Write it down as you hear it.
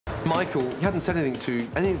Michael, he hadn't said anything to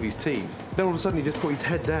any of his team. Then all of a sudden he just put his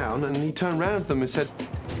head down and he turned around to them and said,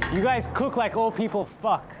 "You guys cook like old people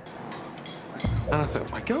fuck." And I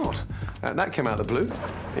thought, my God, that came out of the blue.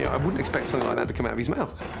 You know, I wouldn't expect something like that to come out of his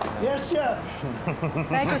mouth. Yes, chef.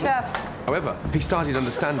 Thank you, chef. However, he started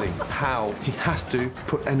understanding how he has to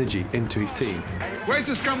put energy into his team. Where's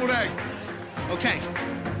the scrambled egg? Okay.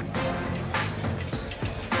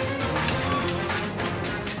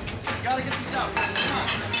 Gotta get these out. Come on.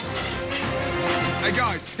 Hey,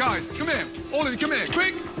 guys, come here. All of you, come here,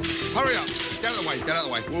 quick. Hurry up. Get out of the way, get out of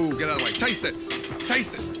the way. Whoa, get out of the way. Taste it.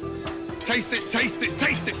 Taste it. Taste it, taste it,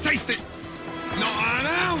 taste it, taste it. Not an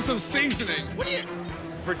ounce of seasoning. What are you...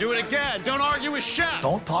 For do it again. Don't argue with chef.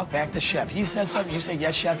 Don't talk back to chef. He says something, you say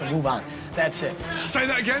yes, chef, and move on. That's it. Say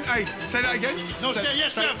that again. Hey, say that again. No, say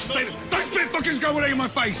yes, chef. Say that. Don't spit fucking scrambled egg in my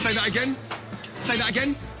face. Say that again. Say that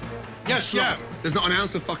again. Yes, chef. There's not an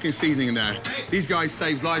ounce of fucking seasoning in there. These guys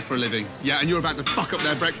save lives for a living. Yeah, and you're about to fuck up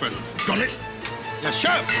their breakfast. Got it? Yes,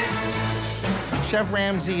 chef. Chef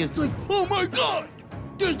Ramsay is like, oh my God,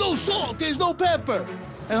 there's no salt, there's no pepper.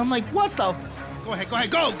 And I'm like, what the? Go ahead,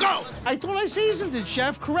 go, go! I thought I seasoned it,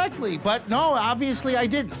 chef, correctly, but no, obviously I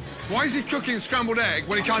didn't. Why is he cooking scrambled egg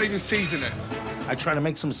when he can't even season it? I try to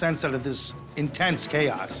make some sense out of this intense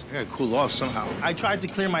chaos. I gotta cool off somehow. I tried to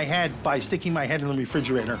clear my head by sticking my head in the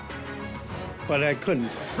refrigerator, but I couldn't.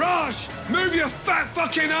 Raj, move your fat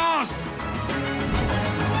fucking ass!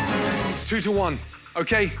 It's 2-1,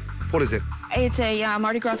 okay? What is it? It's a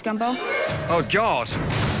Mardi Gras gumbo. Oh, God.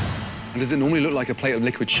 And does it normally look like a plate of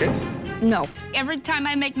liquid shit? No. Every time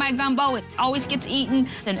I make my gumbo, it always gets eaten,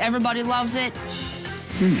 and everybody loves it.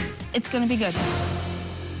 It's gonna be good.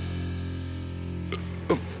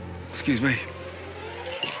 Oh, excuse me.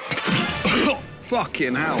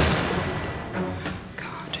 Fucking hell.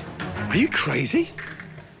 God. Are you crazy?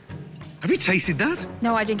 Have you tasted that?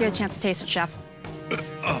 No, I didn't get a chance to taste it, chef.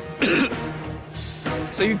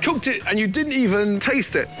 So you cooked it and you didn't even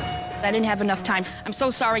taste it? I didn't have enough time. I'm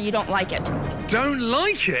so sorry you don't like it. Don't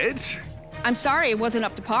like it? I'm sorry it wasn't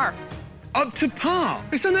up to par. Up to par?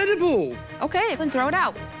 It's unedible. Okay, then throw it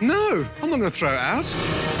out. No, I'm not going to throw it out.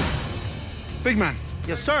 Big man.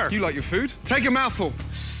 Yes, sir. You like your food? Take a mouthful.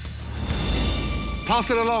 Pass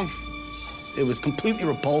it along. It was completely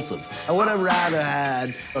repulsive. I would have rather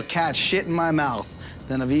had a cat shit in my mouth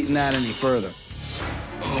than have eaten that any further.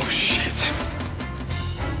 Oh, shit.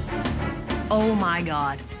 Oh, my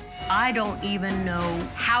God. I don't even know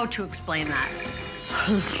how to explain that.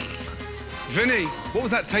 Vinny, what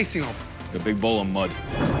was that tasting of? A big bowl of mud.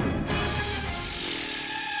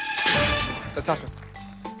 Natasha.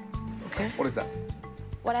 Okay. What is that?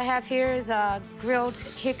 What I have here is a grilled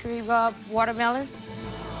hickory rub watermelon.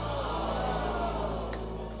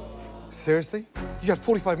 Seriously? You had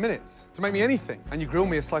 45 minutes to make me anything, and you grilled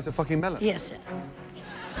me a slice of fucking melon? Yes, sir.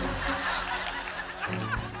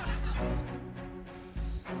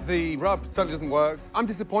 The rub certainly doesn't work. I'm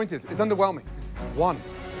disappointed. It's underwhelming. 1.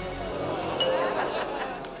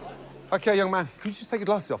 Okay, young man, could you just take your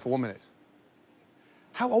glasses off for 1 minute?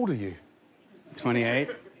 How old are you? 28.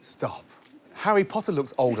 Stop. Harry Potter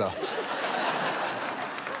looks older.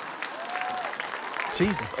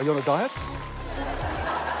 Jesus, are you on a diet?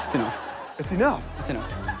 It's enough. It's enough? It's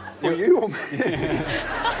enough. For you or me?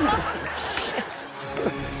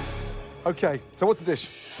 Okay, so what's the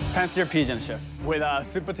dish? Pan-seared pigeon, chef, with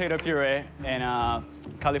sweet potato puree and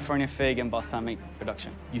California fig and balsamic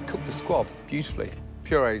reduction. You've cooked the squab beautifully.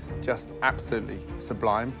 Puree's just absolutely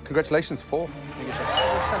sublime. Congratulations, 4. Thank you, chef.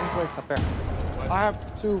 There's 7 plates up there. I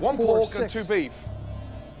have 2, 1 4, pork 6. and 2 beef.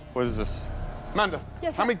 What is this? Amanda,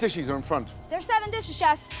 Yes, how chef. many dishes are in front? There's 7 dishes,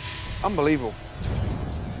 chef. Unbelievable.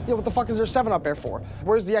 Yeah, what the fuck is there 7 up there for?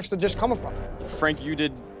 Where's the extra dish coming from? Frank, you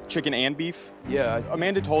did chicken and beef? Yeah.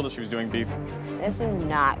 Amanda told us she was doing beef. This is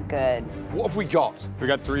not good. What have we got? We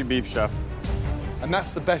got 3 beef, chef. And that's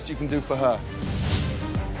the best you can do for her.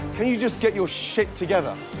 Can you just get your shit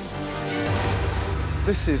together?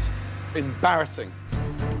 This is embarrassing.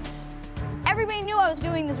 Everybody knew I was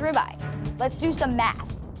doing this ribeye. Let's do some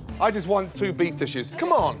math. I just want 2 beef dishes.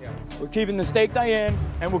 Come on. We're keeping the steak, Diane,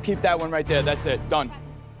 and we'll keep that one right there. That's it. Done.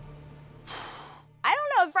 I don't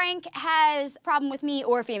know if Frank has a problem with me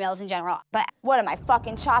or females in general, but what am I,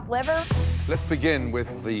 fucking chopped liver? Let's begin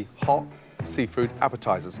with the hot seafood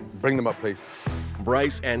appetizers. Bring them up, please.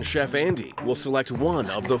 Bryce and Chef Andy will select one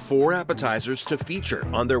of the 4 appetizers to feature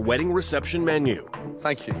on their wedding reception menu.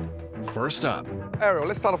 Thank you. First up, Ariel,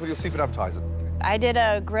 let's start off with your seafood appetizer. I did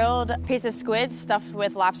a grilled piece of squid stuffed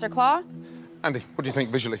with lobster claw. Andy, what do you think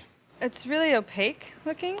visually? It's really opaque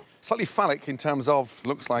looking. Slightly phallic in terms of,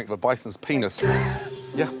 looks like the bison's penis.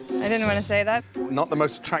 Yeah. I didn't want to say that. Not the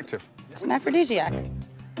most attractive. It's an aphrodisiac.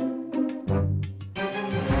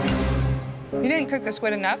 You didn't cook the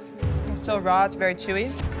squid enough. It's still raw, it's very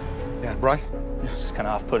chewy. Yeah, Bryce? It's just kind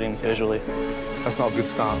of off-putting visually. That's not a good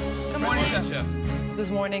start. Good morning. This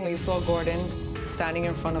morning, we saw Gordon standing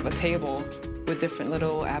in front of a table with different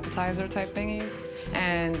little appetizer type thingies,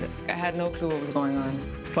 and I had no clue what was going on.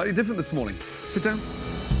 Slightly different this morning. Sit down.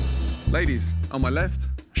 Ladies, on my left.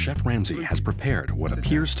 Chef Ramsay has prepared what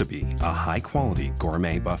appears to be a high-quality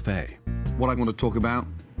gourmet buffet. What I want to talk about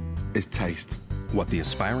is taste. What the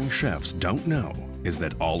aspiring chefs don't know is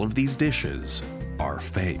that all of these dishes are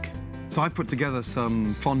fake. So I put together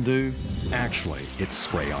some fondue. Actually, it's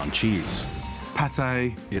spray-on cheese.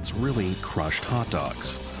 Pate. It's really crushed hot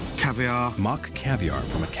dogs. Caviar. Mock caviar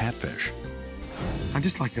from a catfish. And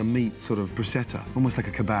just like a meat sort of bruschetta, almost like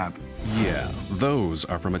a kebab. Yeah, those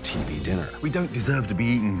are from a TV dinner. We don't deserve to be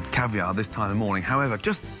eating caviar this time of morning. However,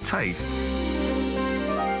 just taste.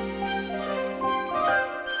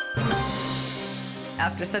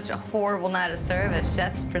 After such a horrible night of service,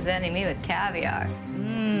 chef's presenting me with caviar.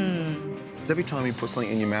 Every time you put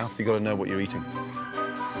something in your mouth, you got to know what you're eating.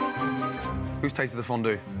 Who's tasted the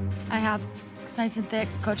fondue? I have. It's nice and thick,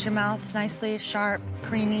 coat your mouth, nicely, sharp,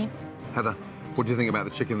 creamy. Heather, what do you think about the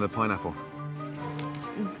chicken and the pineapple?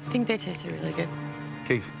 I think they tasted really good.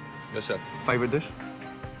 Keith? Yes, chef. Favorite dish?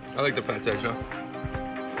 I like the pate, chef.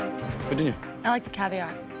 What didn't you? I like the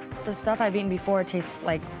caviar. The stuff I've eaten before tastes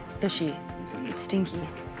like fishy, stinky.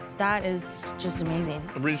 That is just amazing.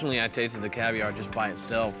 Originally, I tasted the caviar just by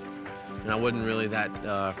itself, and I wasn't really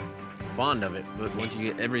that fond of it. But once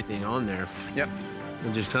you get everything on there, yep,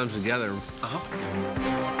 it just comes together.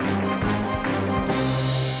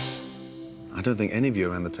 I don't think any of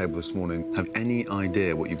you around the table this morning have any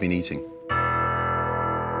idea what you've been eating.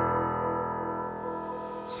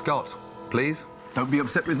 Scott, please, don't be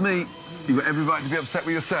upset with me. You've got every right to be upset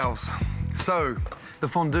with yourselves. So, the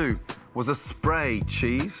fondue was a spray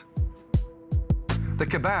cheese. The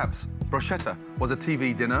kebabs, bruschetta, was a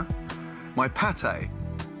TV dinner. My pate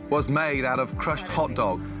was made out of crushed hot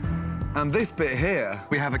dog. And this bit here,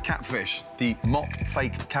 we have a catfish, the mock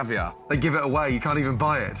fake caviar. They give it away, you can't even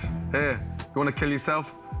buy it. Here, you want to kill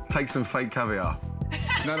yourself? Take some fake caviar.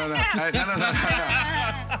 No.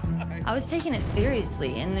 I was taking it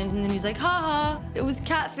seriously, and then he's like, ha, it was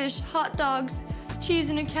catfish, hot dogs, cheese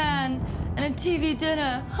in a can, and a TV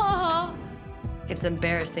dinner, ha. It's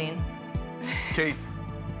embarrassing. Keith.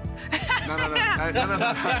 No. The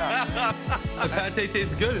pate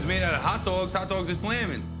tastes good. It's made out of hot dogs. Hot dogs are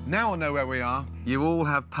slamming. Now I know where we are. You all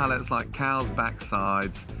have palates like cows'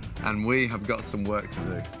 backsides, and we have got some work to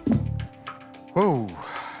do. Whoa.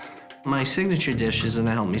 My signature dish is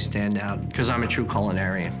gonna help me stand out, because I'm a true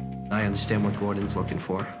culinarian. I understand what Gordon's looking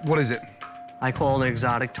for. What is it? I call it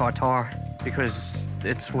exotic tartare, because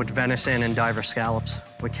it's with venison and diver scallops,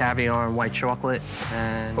 with caviar and white chocolate,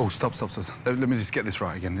 and... Oh, stop. Let me just get this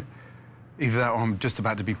right again. Either that or I'm just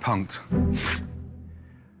about to be punked.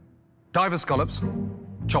 Diver scallops,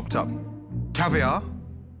 chopped up, caviar,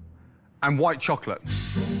 and white chocolate.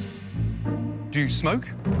 Do you smoke?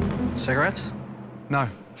 Cigarettes? No.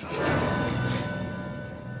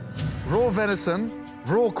 Raw venison,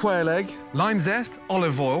 raw quail egg, lime zest,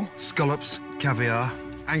 olive oil, scallops, caviar,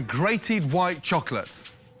 and grated white chocolate.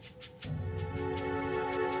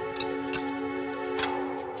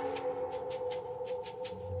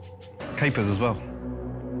 Capers as well.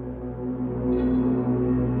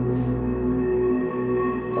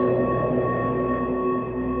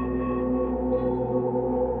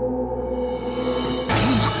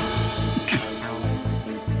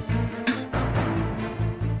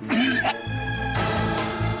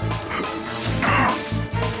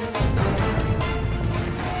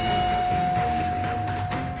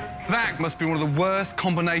 That must be one of the worst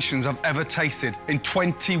combinations I've ever tasted in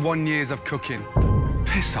 21 years of cooking.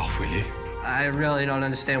 Piss off, will you? I really don't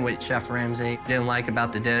understand what Chef Ramsay didn't like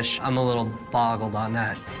about the dish. I'm a little boggled on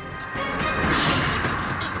that.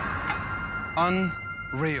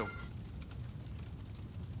 Unreal.